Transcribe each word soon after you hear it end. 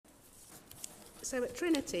So at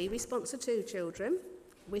Trinity, we sponsor 2 children.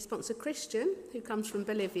 We sponsor Christian, who comes from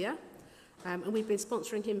Bolivia, and we've been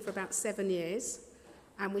sponsoring him for about 7 years.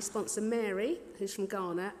 And we sponsor Mary, who's from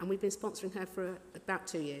Ghana, and we've been sponsoring her for about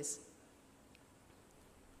 2 years.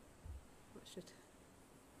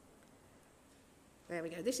 There we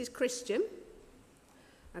go. This is Christian.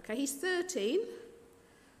 Okay, he's 13,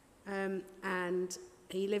 and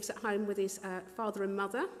he lives at home with his father and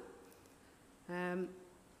mother.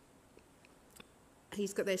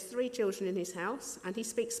 There's 3 children in his house, and he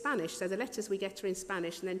speaks Spanish, so the letters we get are in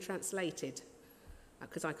Spanish and then translated,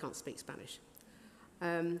 because I can't speak Spanish.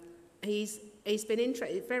 He's been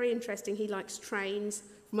very interesting. He likes trains,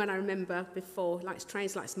 from when I remember before. Likes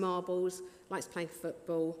trains, likes marbles, likes playing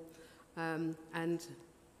football, and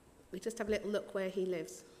we just have a little look where he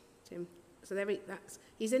lives, Tim. So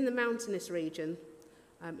he's in the mountainous region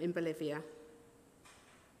in Bolivia.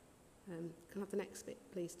 Can I have the next bit,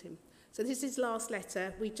 please, Tim? So this is his last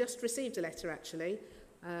letter. We just received a letter, actually.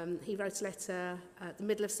 He wrote a letter at the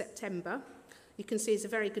middle of September. You can see he's a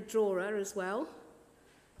very good drawer as well.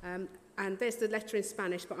 And there's the letter in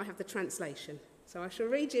Spanish, but I have the translation. So I shall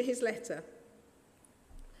read you his letter.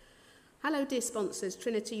 Hello, dear sponsors,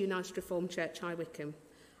 Trinity United Reformed Church, High Wycombe.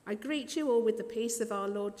 I greet you all with the peace of our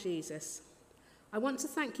Lord Jesus. I want to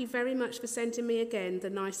thank you very much for sending me again the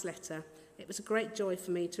nice letter. It was a great joy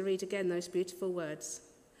for me to read again those beautiful words.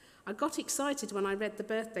 I got excited when I read the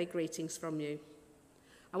birthday greetings from you.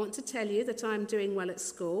 I want to tell you that I am doing well at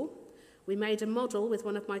school. We made a model with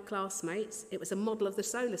one of my classmates. It was a model of the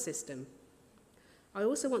solar system. I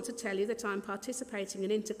also want to tell you that I am participating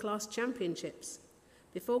in inter-class championships.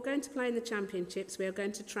 Before going to play in the championships, we are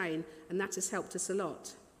going to train, and that has helped us a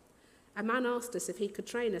lot. A man asked us if he could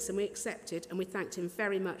train us, and we accepted, and we thanked him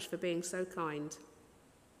very much for being so kind.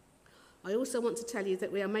 I also want to tell you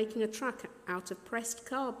that we are making a track out of pressed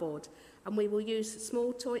cardboard, and we will use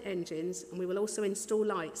small toy engines, and we will also install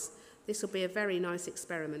lights. This will be a very nice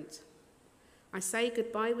experiment. I say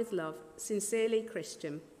goodbye with love, sincerely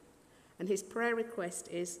Christian. And his prayer request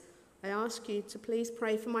is, I ask you to please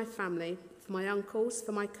pray for my family, for my uncles,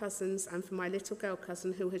 for my cousins, and for my little girl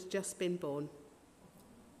cousin who has just been born.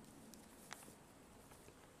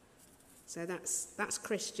 So that's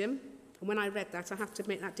Christian. And when I read that, I have to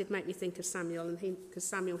admit that did make me think of Samuel, because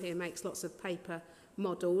Samuel here makes lots of paper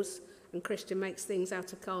models, and Christian makes things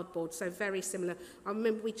out of cardboard, so very similar. I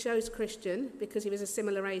remember we chose Christian because he was a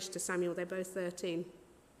similar age to Samuel. They're both 13.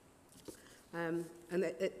 And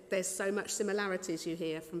there's so much similarities you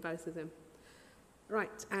hear from both of them.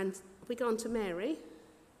 Right, and we go on to Mary.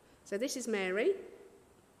 So this is Mary.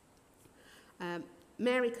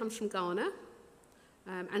 Mary comes from Ghana.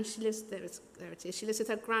 And she lives, there it is, she lives with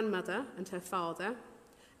her grandmother and her father,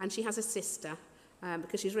 and she has a sister,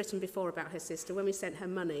 because she's written before about her sister. When we sent her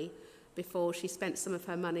money before, she spent some of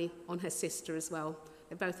her money on her sister as well.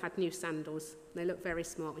 They both had new sandals. They look very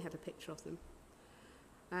smart. We had a picture of them.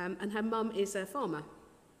 And her mum is a farmer.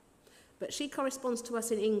 But she corresponds to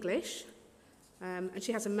us in English, and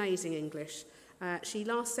she has amazing English. She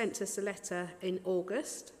last sent us a letter in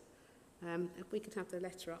August. If we could have the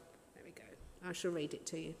letter up. I shall read it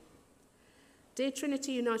to you. Dear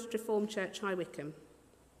Trinity United Reformed Church, High Wycombe,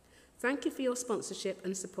 thank you for your sponsorship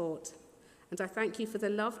and support, and I thank you for the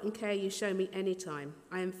love and care you show me any time.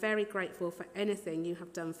 I am very grateful for anything you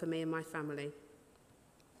have done for me and my family.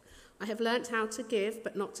 I have learnt how to give,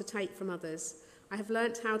 but not to take from others. I have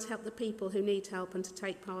learnt how to help the people who need help and to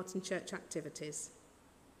take part in church activities.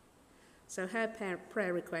 So her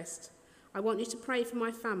prayer request, I want you to pray for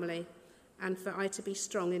my family and for I to be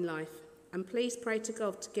strong in life. And please pray to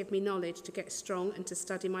God to give me knowledge to get strong and to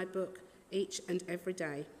study my book each and every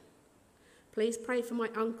day. Please pray for my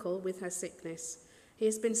uncle with her sickness. He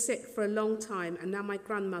has been sick for a long time, and now my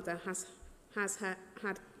grandmother has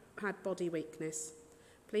had body weakness.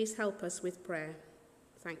 Please help us with prayer.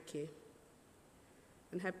 Thank you.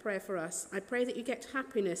 And her prayer for us, I pray that you get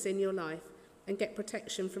happiness in your life and get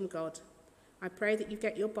protection from God. I pray that you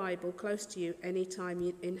get your Bible close to you any time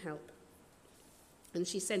you in help. And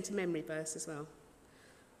she sent a memory verse as well.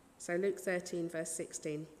 So Luke 13, verse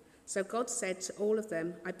 16. So God said to all of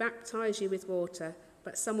them, I baptize you with water,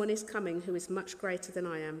 but someone is coming who is much greater than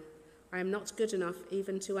I am. I am not good enough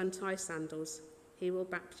even to untie sandals. He will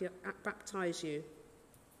baptize you.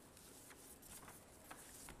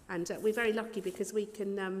 And we're very lucky because we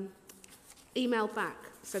can email back.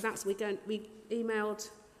 So we emailed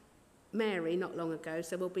Mary not long ago.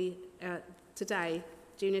 So we'll be today.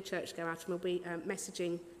 Junior Church go out and we'll be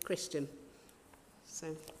messaging Christian.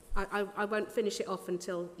 So I won't finish it off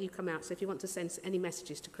until you come out. So if you want to send any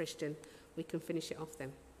messages to Christian, we can finish it off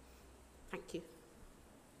then. Thank you.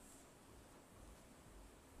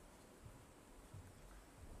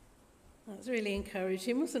 That's really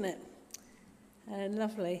encouraging, wasn't it?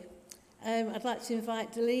 Lovely. I'd like to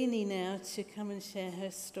invite Dilini now to come and share her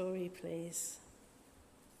story, please.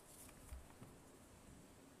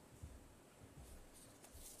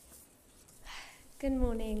 Good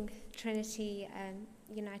morning, Trinity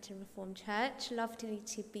United Reformed Church. Lovely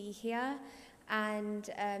to be here, and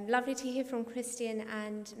lovely to hear from Christian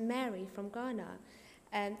and Mary from Ghana.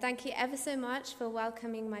 Thank you ever so much for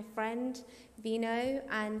welcoming my friend Vino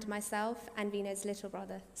and myself and Vino's little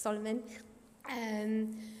brother Solomon.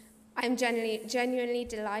 I'm genuinely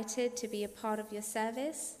delighted to be a part of your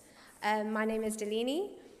service. My name is Dilini,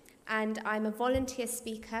 and I'm a volunteer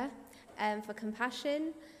speaker for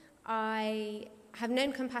Compassion. I have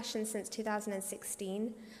known Compassion since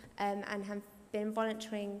 2016 and have been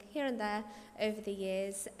volunteering here and there over the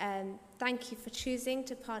years. Thank you for choosing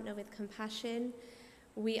to partner with Compassion.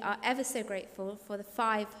 We are ever so grateful for the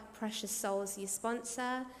 5 precious souls you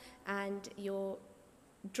sponsor, and you're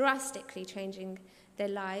drastically changing their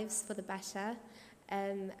lives for the better.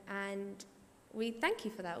 And we thank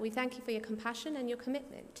you for that. We thank you for your compassion and your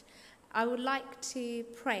commitment. I would like to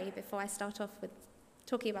pray before I start off with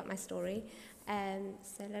talking about my story.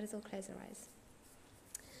 So let us all close our eyes.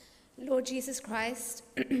 Lord Jesus Christ,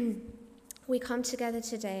 we come together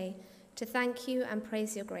today to thank you and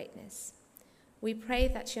praise your greatness. We pray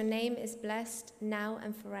that your name is blessed now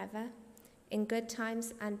and forever, in good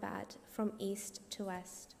times and bad, from east to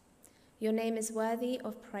west. Your name is worthy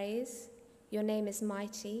of praise. Your name is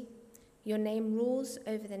mighty. Your name rules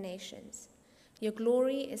over the nations. Your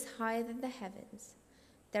glory is higher than the heavens.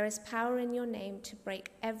 There is power in your name to break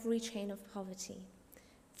every chain of poverty.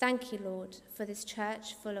 Thank you, Lord, for this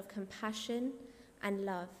church full of compassion and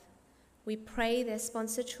love. We pray their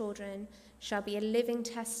sponsored children shall be a living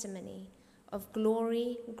testimony of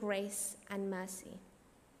glory, grace, and mercy.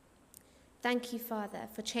 Thank you, Father,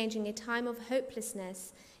 for changing a time of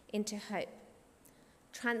hopelessness into hope.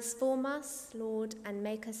 Transform us, Lord, and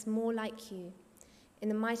make us more like you. In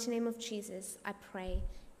the mighty name of Jesus, I pray.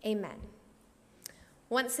 Amen.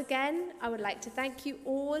 Once again, I would like to thank you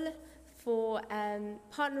all for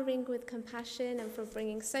partnering with Compassion and for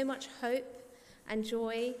bringing so much hope and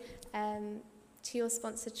joy to your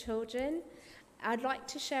sponsored children. I'd like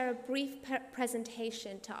to share a brief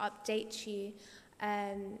presentation to update you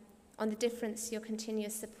on the difference your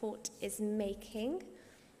continuous support is making.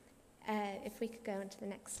 If we could go on to the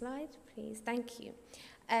next slide, please. Thank you.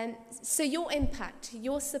 So your impact,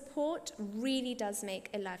 your support really does make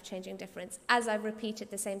a life-changing difference, as I've repeated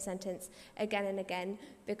the same sentence again and again,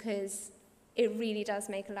 because it really does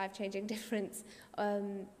make a life-changing difference,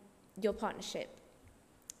 your partnership.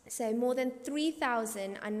 So more than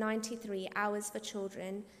 3,093 hours for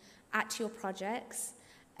children at your projects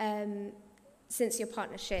since your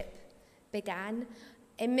partnership began,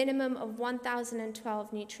 a minimum of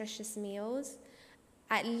 1,012 nutritious meals,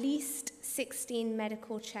 at least 16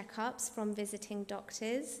 medical checkups from visiting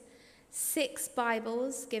doctors, 6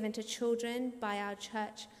 Bibles given to children by our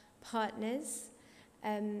church partners,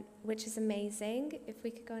 which is amazing. If we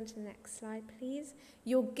could go on to the next slide, please.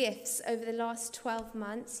 Your gifts over the last 12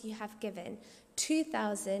 months, you have given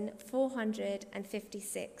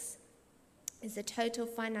 2,456 is the total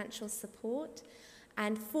financial support,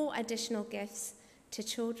 and 4 additional gifts to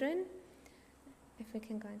children. If we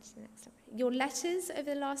can go on to the next slide. Your letters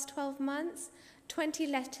over the last 12 months, 20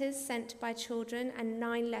 letters sent by children and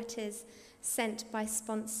 9 letters sent by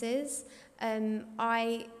sponsors.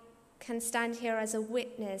 I can stand here as a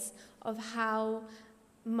witness of how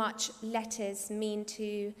much letters mean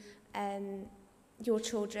to your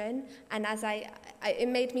children, and as it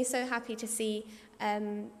made me so happy to see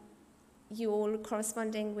you all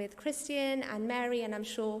corresponding with Christian and Mary, and I'm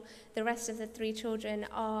sure the rest of the 3 children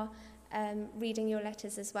are reading your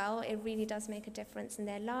letters as well. It really does make a difference in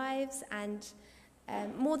their lives, and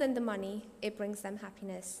more than the money, it brings them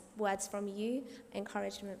happiness, words from you,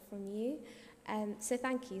 encouragement from you. So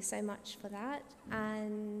thank you so much for that.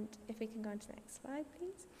 And if we can go on to the next slide,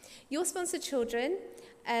 please. Your sponsored children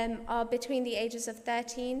are between the ages of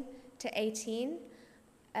 13 to 18,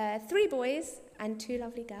 3 boys and 2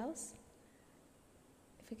 lovely girls.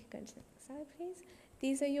 If we could go on to the next slide, please.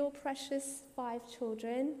 These are your precious 5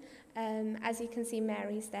 children. As you can see,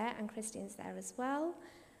 Mary's there and Christine's there as well.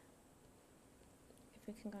 If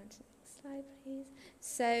we can go on to the next slide, please.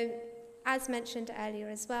 So, as mentioned earlier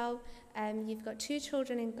as well, you've got 2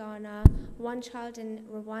 children in Ghana, 1 child in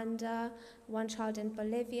Rwanda, 1 child in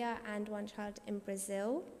Bolivia, and 1 child in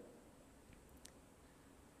Brazil.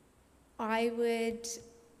 I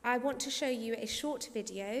want to show you a short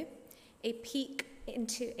video, a peek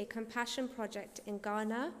into a compassion project in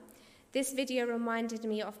Ghana. This video reminded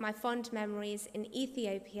me of my fond memories in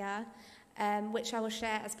Ethiopia, which I will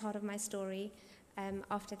share as part of my story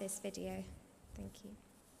after this video. Thank you.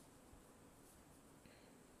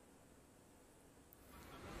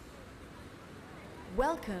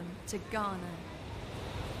 Welcome to Ghana.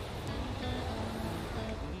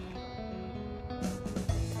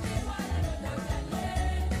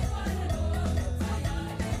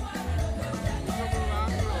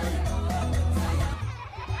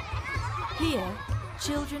 Here,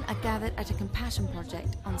 children are gathered at a compassion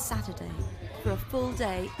project on Saturday for a full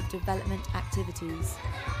day of development activities.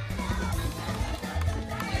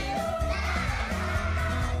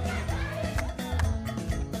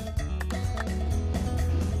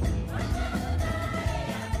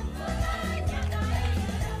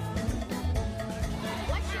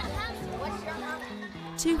 What's your number?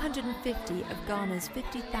 250 of Ghana's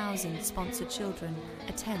 50,000 sponsored children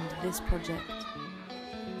attend this project.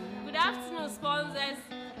 Good afternoon, sponsors.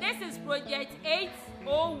 This is Project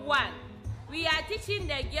 801. We are teaching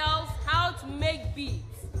the girls how to make beads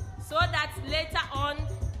so that later on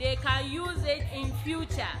they can use it in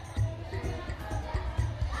future.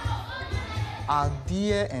 Our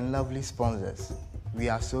dear and lovely sponsors, we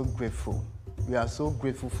are so grateful. We are so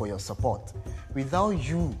grateful for your support. Without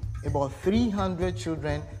you, about 300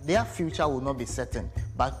 children, their future will not be certain.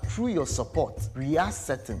 But through your support, we are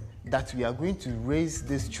certain that we are going to raise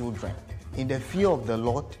these children in the fear of the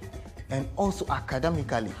Lord and also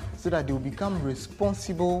academically, so that they will become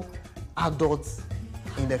responsible adults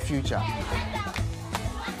in the future.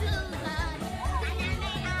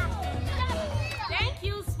 Thank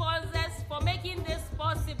you, sponsors, for making this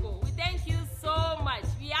possible. We thank you so much.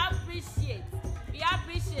 We appreciate.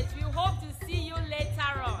 We hope to see you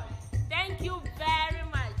later on. Thank you very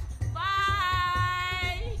much.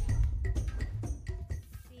 Bye.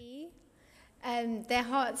 Their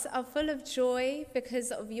hearts are full of joy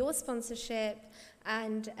because of your sponsorship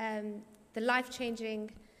and the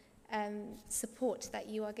life-changing support that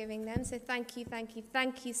you are giving them. So thank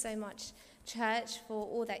you so much, church, for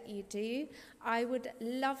all that you do. I would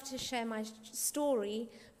love to share my story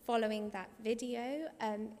following that video.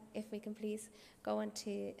 If we can please go on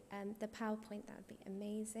to the PowerPoint, that would be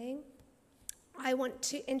amazing. I want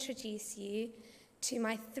to introduce you to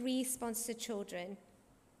my 3 sponsored children.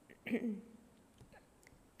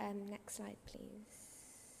 Next slide, please.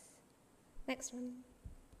 Next one.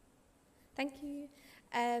 Thank you.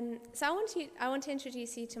 So I want to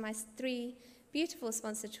introduce you to my 3 beautiful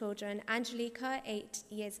sponsored children. Angelica, 8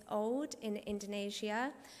 years old in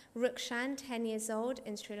Indonesia. Rukshan, 10 years old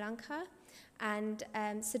in Sri Lanka. And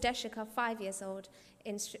Sudeshika, 5 years old,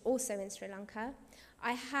 also in Sri Lanka.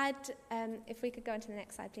 I had, if we could go on to the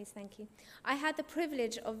next slide, please, thank you. I had the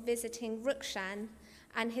privilege of visiting Rukshan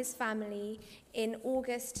and his family in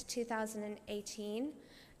August 2018.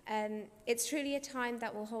 It's truly a time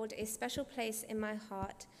that will hold a special place in my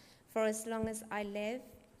heart for as long as I live.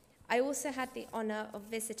 I also had the honor of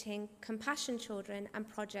visiting Compassion Children and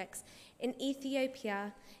projects in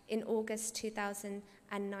Ethiopia in August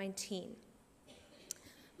 2019.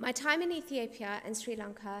 My time in Ethiopia and Sri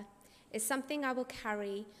Lanka is something I will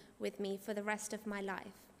carry with me for the rest of my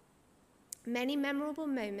life. Many memorable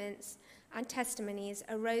moments and testimonies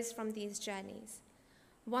arose from these journeys.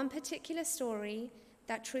 One particular story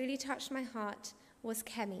that truly touched my heart was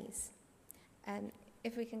Kemi's.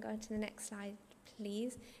 If we can go to the next slide,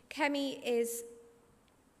 please. Kemi is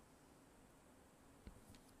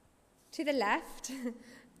to the left,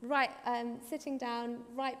 right, sitting down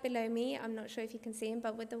right below me. I'm not sure if you can see him,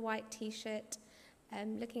 but with the white T-shirt,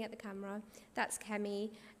 looking at the camera. That's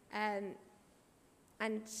Kemi, and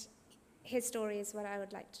his story is what I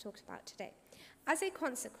would like to talk about today. As a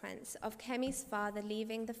consequence of Kemi's father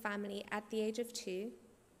leaving the family at the age of 2,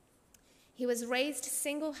 he was raised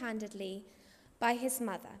single-handedly by his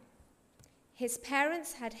mother. His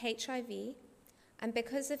parents had HIV, and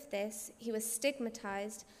because of this, he was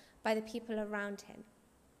stigmatized by the people around him.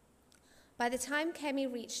 By the time Kemi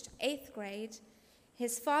reached 8th grade,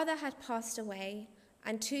 his father had passed away,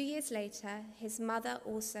 and 2 years later, his mother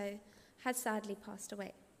also had sadly passed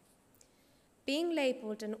away. Being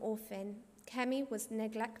labeled an orphan, Kemi was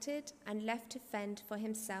neglected and left to fend for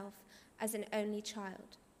himself as an only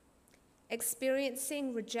child.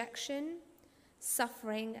 Experiencing rejection,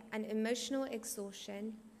 suffering, and emotional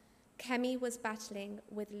exhaustion, Kemi was battling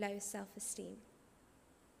with low self-esteem.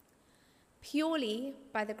 Purely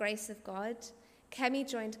by the grace of God, Kemi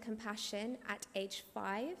joined Compassion at age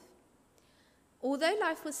 5. Although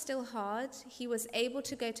life was still hard, he was able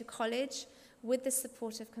to go to college with the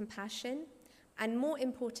support of Compassion, and more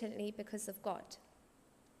importantly, because of God.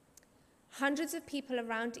 Hundreds of people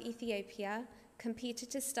around Ethiopia competed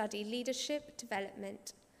to study leadership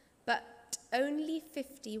development, but only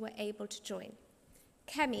 50 were able to join,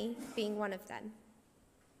 Kemi being one of them.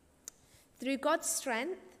 Through God's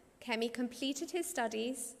strength, Kemi completed his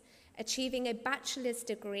studies, achieving a bachelor's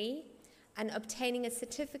degree and obtaining a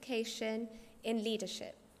certification in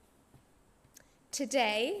leadership.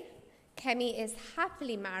 Today, Kemi is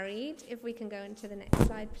happily married, if we can go into the next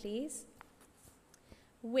slide, please,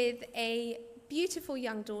 with a beautiful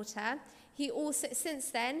young daughter.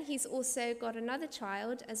 Since then, he's also got another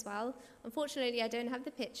child as well. Unfortunately, I don't have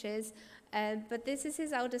the pictures, but this is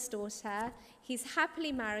his eldest daughter. He's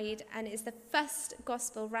happily married and is the first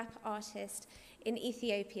gospel rap artist in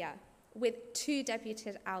Ethiopia with 2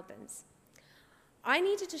 debuted albums. I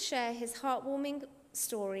needed to share his heartwarming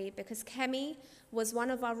story because Kemi was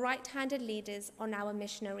one of our right-handed leaders on our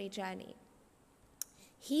missionary journey.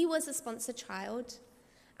 He was a sponsored child,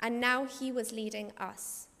 and now he was leading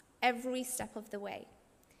us every step of the way.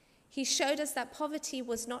 He showed us that poverty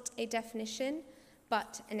was not a definition,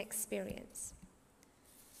 but an experience.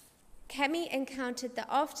 Kemi encountered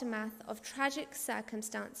the aftermath of tragic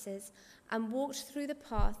circumstances and walked through the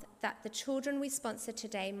path that the children we sponsor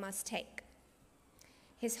today must take.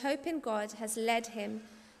 His hope in God has led him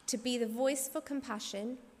to be the voice for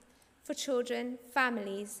compassion for children,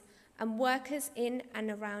 families, and workers in and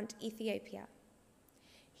around Ethiopia.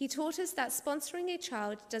 He taught us that sponsoring a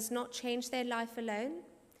child does not change their life alone.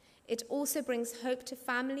 It also brings hope to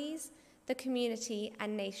families, the community,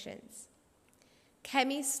 and nations.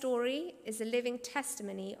 Kemi's story is a living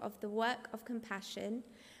testimony of the work of compassion,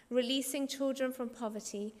 releasing children from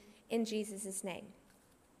poverty in Jesus' name.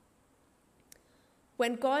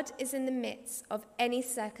 When God is in the midst of any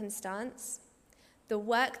circumstance, the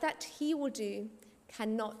work that he will do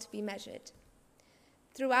cannot be measured.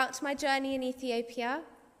 Throughout my journey in Ethiopia,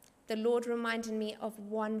 the Lord reminded me of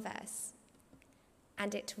one verse,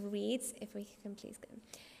 and it reads, if we can please go,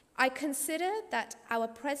 I consider that our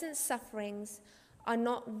present sufferings are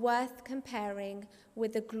not worth comparing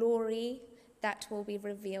with the glory that will be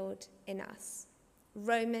revealed in us.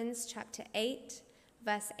 Romans chapter 8,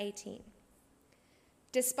 verse 18.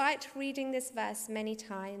 Despite reading this verse many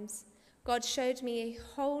times, God showed me a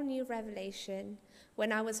whole new revelation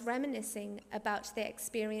when I was reminiscing about the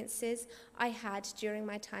experiences I had during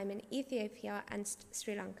my time in Ethiopia and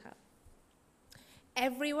Sri Lanka.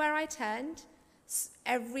 Everywhere I turned,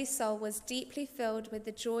 every soul was deeply filled with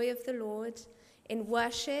the joy of the Lord in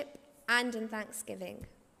worship and in thanksgiving.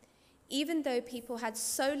 Even though people had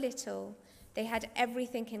so little, they had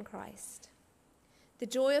everything in Christ. The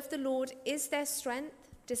joy of the Lord is their strength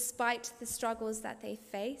despite the struggles that they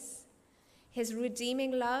face. His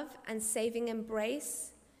redeeming love and saving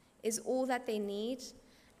embrace is all that they need,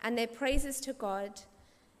 and their praises to God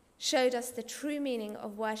showed us the true meaning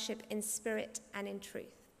of worship in spirit and in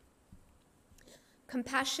truth.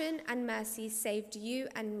 Compassion and mercy saved you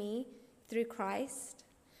and me through Christ,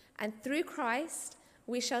 and through Christ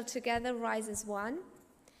we shall together rise as one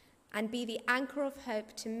and be the anchor of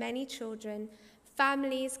hope to many children,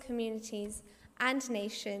 families, communities, and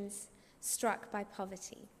nations struck by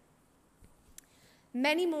poverty.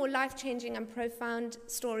 Many more life-changing and profound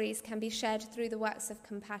stories can be shared through the works of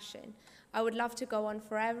compassion. I would love to go on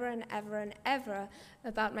forever and ever and ever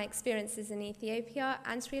about my experiences in Ethiopia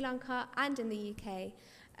and Sri Lanka and in the UK,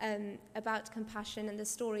 about compassion and the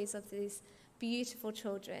stories of these beautiful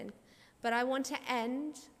children. But I want to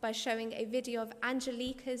end by showing a video of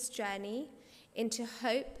Angelica's journey into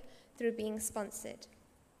hope through being sponsored.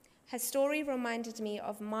 Her story reminded me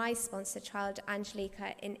of my sponsor child,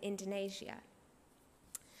 Angelica, in Indonesia.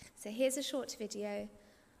 So here's a short video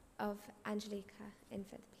of Angelica in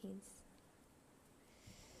Philippines.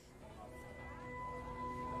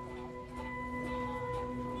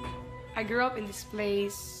 I grew up in this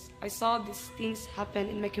place. I saw these things happen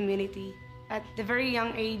in my community. At the very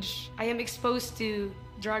young age, I am exposed to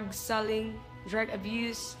drug selling, drug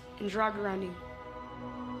abuse, and drug running.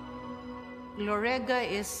 Lorega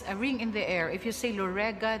is a ring in the air. If you say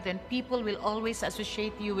Lorega, then people will always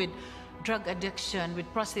associate you with drug addiction, with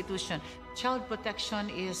prostitution. Child protection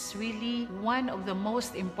is really one of the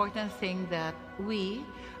most important things that we,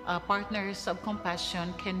 partners of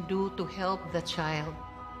compassion, can do to help the child.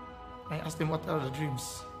 I asked them what are the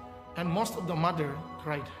dreams, and most of the mother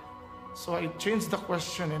cried. So I changed the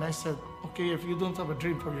question and I said, okay, if you don't have a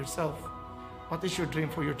dream for yourself, what is your dream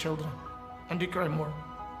for your children? And they cry more.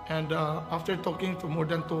 And after talking to more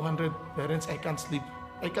than 200 parents, I can't sleep.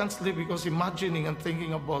 I can't sleep because imagining and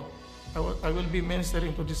thinking about I will be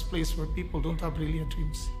ministering to this place where people don't have really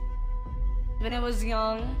dreams. When I was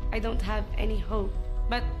young, I don't have any hope.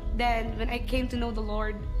 But then, when I came to know the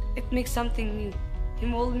Lord, it makes something new. He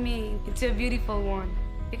molded me into a beautiful one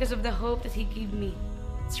because of the hope that He gave me.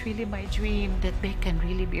 It's really my dream that they can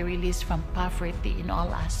really be released from poverty in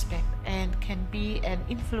all aspects and can be an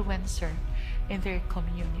influencer in their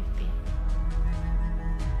community.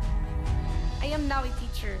 I am now a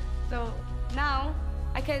teacher, so now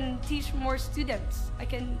I can teach more students. I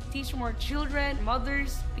can teach more children,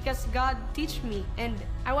 mothers, because God teach me. And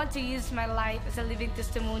I want to use my life as a living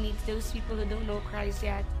testimony to those people who don't know Christ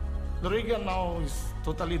yet. Lorega now is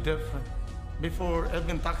totally different. Before,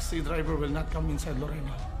 even taxi driver will not come inside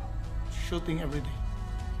Lorega, shooting every day.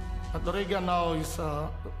 But Lorega now is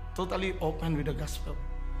totally open with the gospel.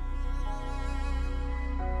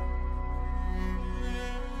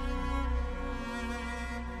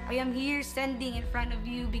 I am here standing in front of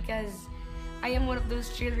you because I am one of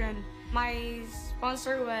those children. My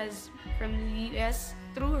sponsor was from the US.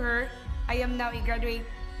 Through her, I am now a graduate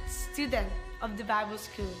student of the Bible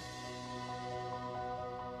school.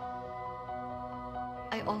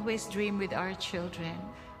 I always dream with our children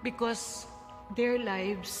because their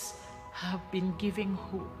lives have been giving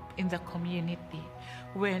hope in the community.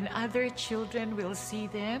 When other children will see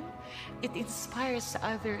them, it inspires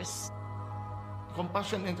others.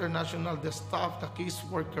 Compassion International, the staff, the case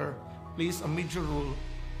worker, plays a major role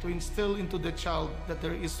to instill into the child that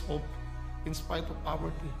there is hope in spite of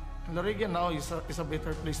poverty. And Lorega now is a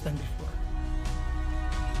better place than before.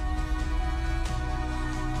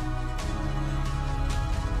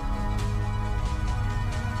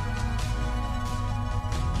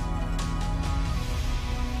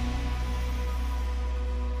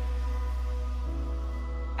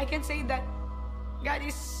 I can say that God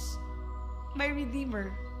is my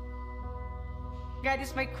Redeemer. God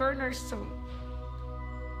is my cornerstone.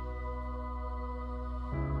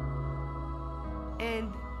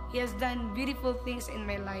 And He has done beautiful things in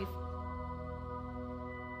my life.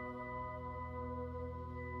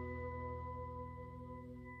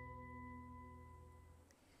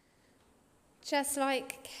 Just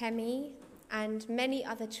like Kemi and many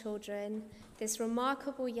other children, this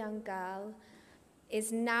remarkable young girl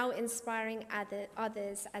is now inspiring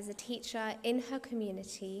others as a teacher in her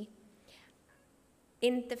community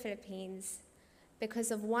in the Philippines. Because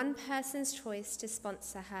of one person's choice to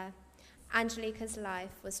sponsor her, Angelica's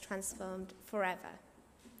life was transformed forever.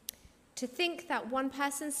 To think that one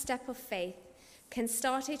person's step of faith can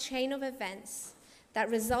start a chain of events that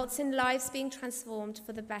results in lives being transformed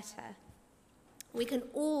for the better. We can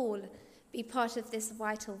all be part of this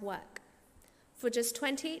vital work. For just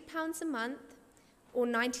 £28 a month, or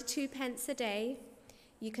 92 pence a day,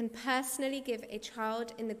 you can personally give a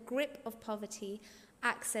child in the grip of poverty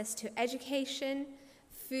access to education,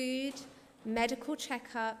 food, medical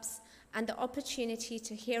checkups, and the opportunity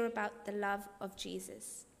to hear about the love of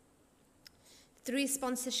Jesus. Through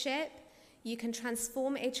sponsorship, you can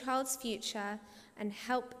transform a child's future and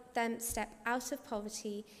help them step out of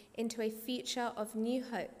poverty into a future of new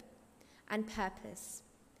hope and purpose.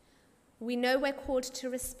 We know we're called to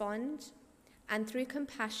respond, and through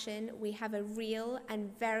compassion, we have a real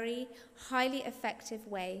and very highly effective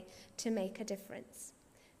way to make a difference.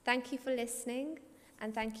 Thank you for listening,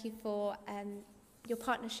 and thank you for your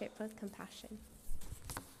partnership with Compassion.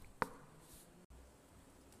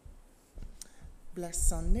 Blessed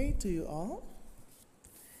Sunday to you all.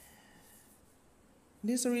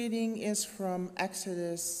 This reading is from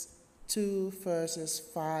Exodus 2, verses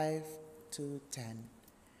 5 to 10.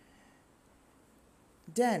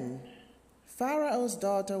 Then Pharaoh's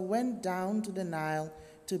daughter went down to the Nile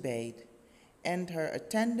to bathe, and her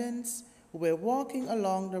attendants were walking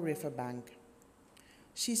along the riverbank.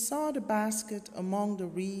 She saw the basket among the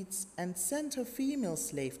reeds and sent her female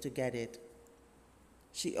slave to get it.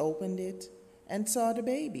 She opened it and saw the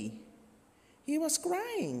baby. He was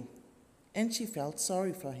crying, and she felt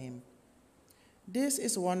sorry for him. "This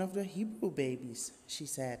is one of the Hebrew babies," she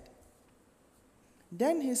said.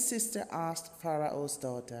 Then his sister asked Pharaoh's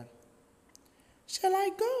daughter, "Shall I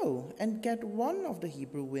go and get one of the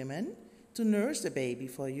Hebrew women to nurse the baby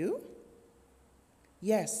for you?"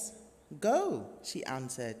 "Yes, go," she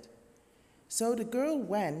answered. So the girl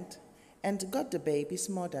went and got the baby's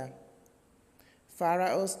mother.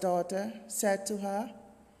 Pharaoh's daughter said to her,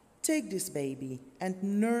 "Take this baby and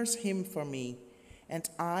nurse him for me, and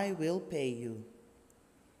I will pay you."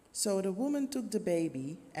 So the woman took the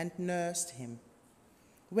baby and nursed him.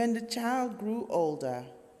 When the child grew older,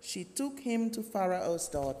 she took him to Pharaoh's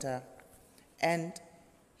daughter, and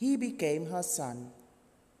he became her son.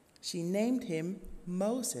 She named him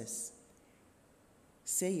Moses,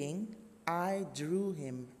 saying, "I drew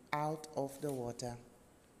him out of the water."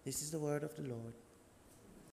 This is the word of the Lord.